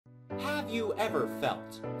Have you ever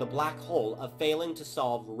felt the black hole of failing to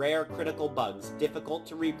solve rare critical bugs difficult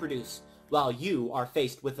to reproduce while you are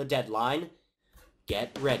faced with a deadline?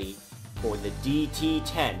 Get ready for the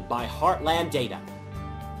DT10 by Heartland Data.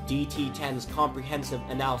 DT10's comprehensive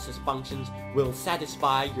analysis functions will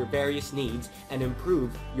satisfy your various needs and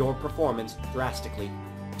improve your performance drastically.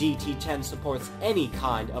 DT10 supports any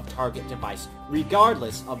kind of target device,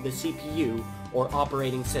 regardless of the CPU or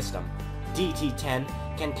operating system. DT10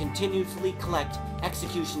 can continuously collect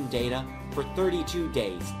execution data for 32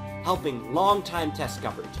 days, helping long-time test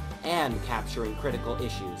coverage and capturing critical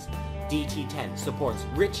issues. DT10 supports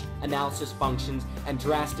rich analysis functions and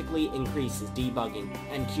drastically increases debugging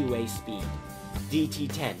and QA speed.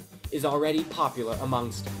 DT10 is already popular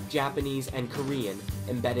amongst Japanese and Korean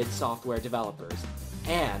embedded software developers,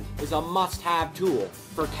 and is a must-have tool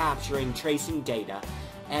for capturing tracing data,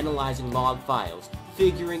 analyzing log files,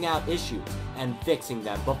 figuring out issues, and fixing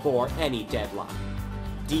them before any deadline.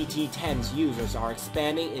 DT10's users are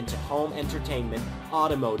expanding into home entertainment,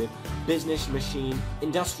 automotive, business machine,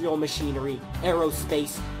 industrial machinery,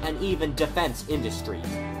 aerospace, and even defense industries.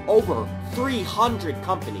 Over 300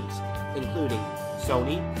 companies, including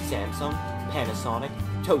SONY, Samsung, Panasonic,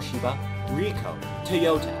 Toshiba, Ricoh,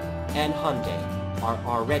 Toyota, and Hyundai, are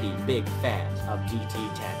already big fans of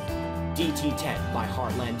DT10. DT10 by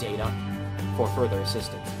Heartland Data. For further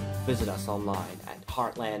assistance, visit us online at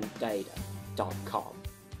heartlanddata.com.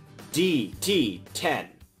 DT10